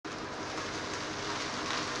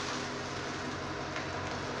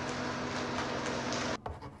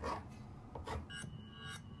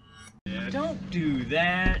do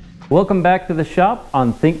that. Welcome back to the shop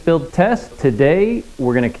on Think Build Test. Today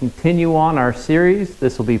we're going to continue on our series.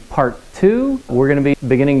 This will be part 2. We're going to be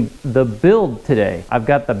beginning the build today. I've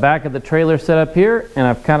got the back of the trailer set up here, and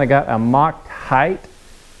I've kind of got a mocked height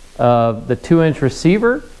of the 2-inch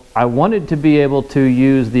receiver. I wanted to be able to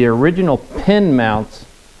use the original pin mounts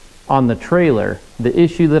on the trailer. The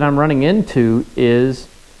issue that I'm running into is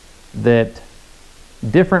that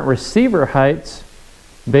different receiver heights,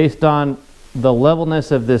 based on the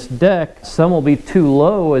levelness of this deck, some will be too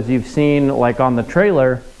low, as you've seen like on the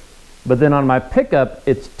trailer, but then on my pickup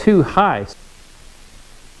it's too high.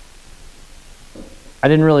 I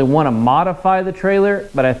didn't really want to modify the trailer,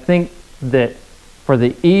 but I think that for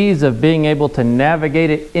the ease of being able to navigate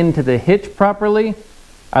it into the hitch properly,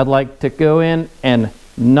 I'd like to go in and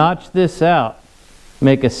notch this out,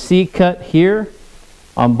 make a C-cut here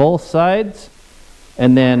on both sides,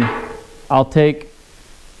 and then I'll take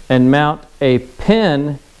and mount a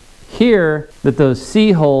pin here that those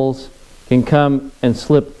C-holes can come and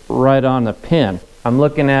slip right on the pin. I'm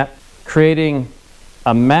looking at creating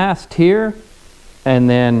a mast here, and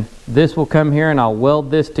then this will come here and I'll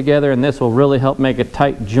weld this together, and this will really help make a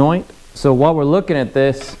tight joint. So while we're looking at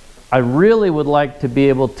this, I really would like to be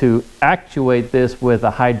able to actuate this with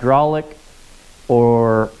a hydraulic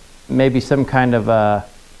or maybe some kind of a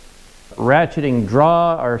ratcheting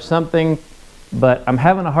draw or something, but I'm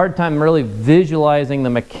having a hard time really visualizing the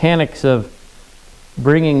mechanics of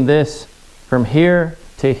bringing this from here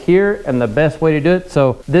to here and the best way to do it.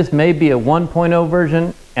 So this may be a 1.0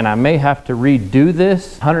 version, and I may have to redo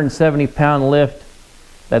this. 170-pound lift,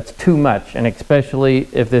 that's too much, and especially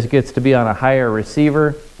if this gets to be on a higher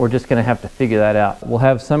receiver, we're just going to have to figure that out. We'll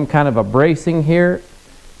have some kind of a bracing here,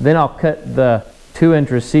 then I'll cut the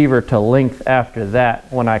 2-inch receiver to length after that,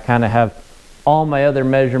 when I kind of have all my other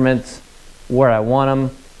measurements where I want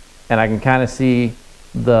them, and I can kind of see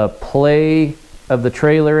the play of the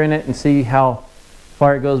trailer in it and see how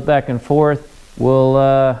far it goes back and forth.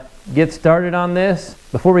 We'll get started on this.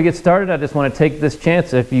 Before we get started, I just want to take this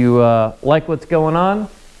chance. If you like what's going on,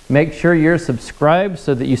 make sure you're subscribed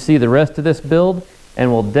so that you see the rest of this build,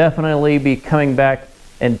 and we'll definitely be coming back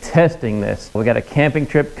and testing this. We got a camping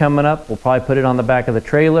trip coming up. We'll probably put it on the back of the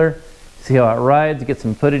trailer, see how it rides, get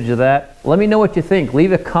some footage of that. Let me know what you think.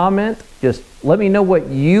 Leave a comment. Just let me know what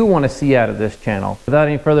you want to see out of this channel. Without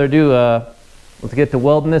any further ado, let's get to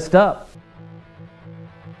welding this up.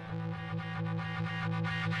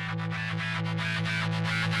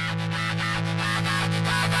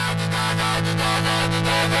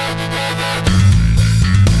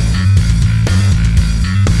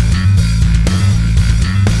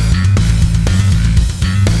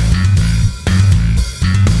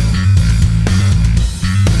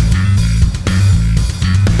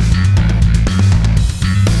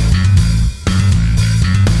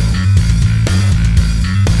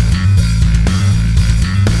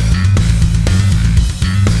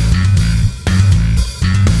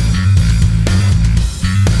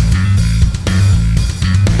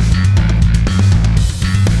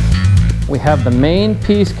 We have the main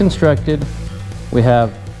piece constructed. We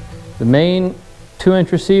have the main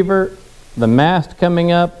 2-inch receiver, the mast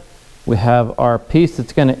coming up. We have our piece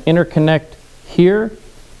that's going to interconnect here,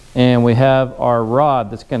 and we have our rod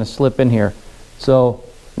that's going to slip in here. So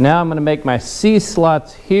now I'm going to make my C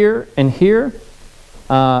slots here and here,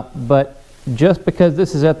 but just because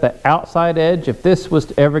this is at the outside edge, if this was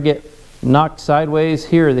to ever get knocked sideways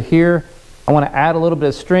here or here, I want to add a little bit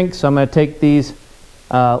of strength, so I'm going to take these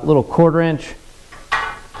little 1/4-inch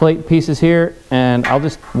plate pieces here, and I'll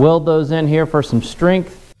just weld those in here for some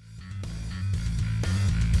strength.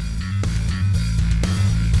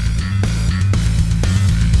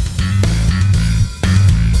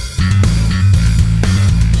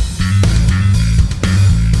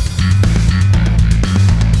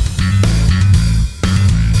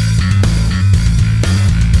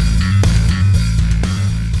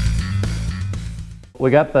 We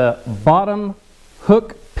got the bottom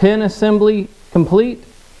hook pin assembly complete,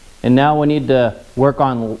 and now we need to work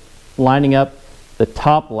on lining up the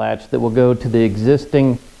top latch that will go to the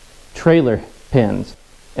existing trailer pins.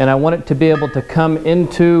 And I want it to be able to come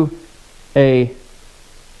into a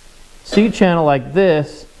C-channel like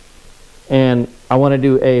this, and I want to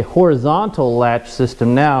do a horizontal latch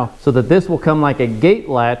system now, so that this will come like a gate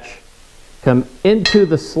latch, come into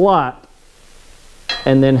the slot,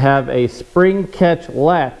 and then have a spring catch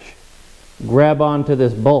latch grab onto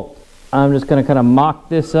this bolt. I'm just going to kind of mock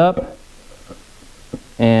this up,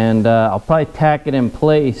 and I'll probably tack it in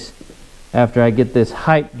place after I get this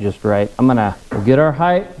height just right. We'll get our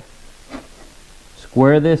height,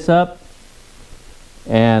 square this up,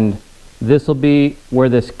 and This will be where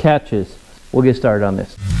this catches. We'll get started on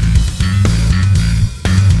this.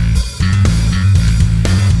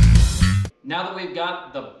 Now that we've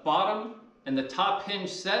got the bottom and the top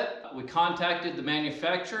hinge set, we contacted the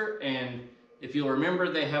manufacturer, and if you'll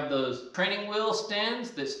remember, they have those training wheel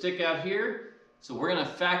stands that stick out here. So we're gonna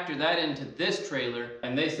factor that into this trailer,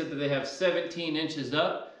 and they said that they have 17 inches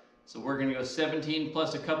up. So we're gonna go 17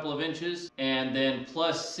 plus a couple of inches, and then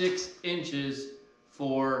plus 6 inches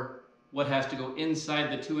for what has to go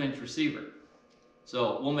inside the 2-inch receiver.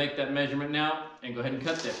 So we'll make that measurement now and go ahead and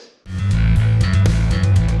cut this.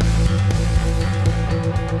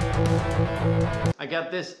 I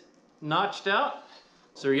got this notched out.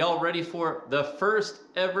 So are y'all ready for the first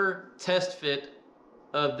ever test fit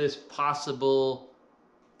of this possible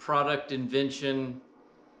product invention?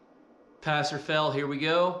 Pass or fail, here we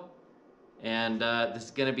go. And this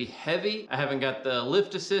is gonna be heavy. I haven't got the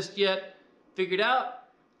lift assist yet figured out.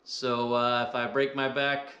 So if I break my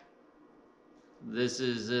back, this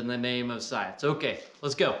is in the name of science. Okay,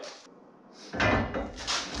 let's go.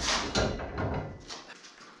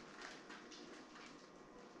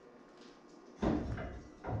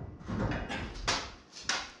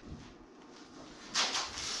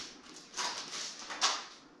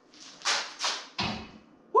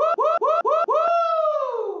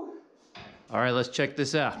 All right, let's check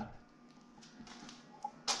this out.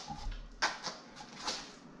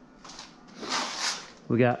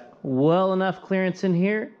 We got well enough clearance in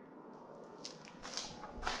here.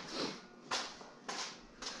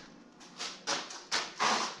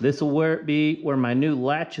 This will be where my new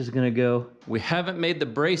latch is gonna go. We haven't made the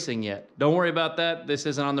bracing yet. Don't worry about that. This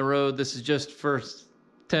isn't on the road. This is just first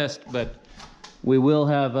test, but we will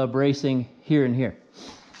have a bracing here and here.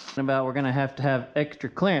 About we're gonna have to have extra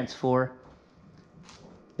clearance for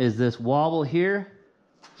is this wobble here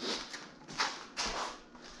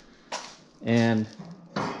and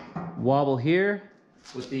wobble here.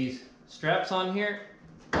 With these straps on here,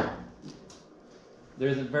 there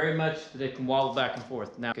isn't very much that it can wobble back and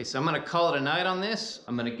forth. Now, okay, so I'm gonna call it a night on this.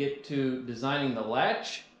 I'm gonna get to designing the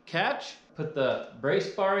latch catch, put the brace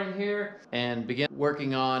bar in here, and begin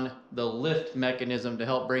working on the lift mechanism to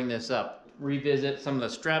help bring this up. Revisit some of the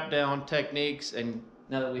strap down techniques, and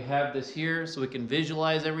now that we have this here so we can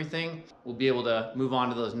visualize everything, we'll be able to move on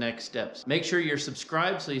to those next steps. Make sure you're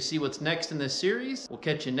subscribed so you see what's next in this series. We'll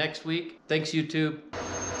catch you next week. Thanks, YouTube.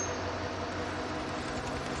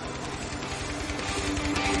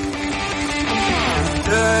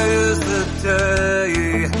 Today is the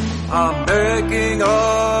day I'm making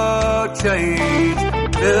a change,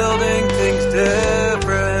 building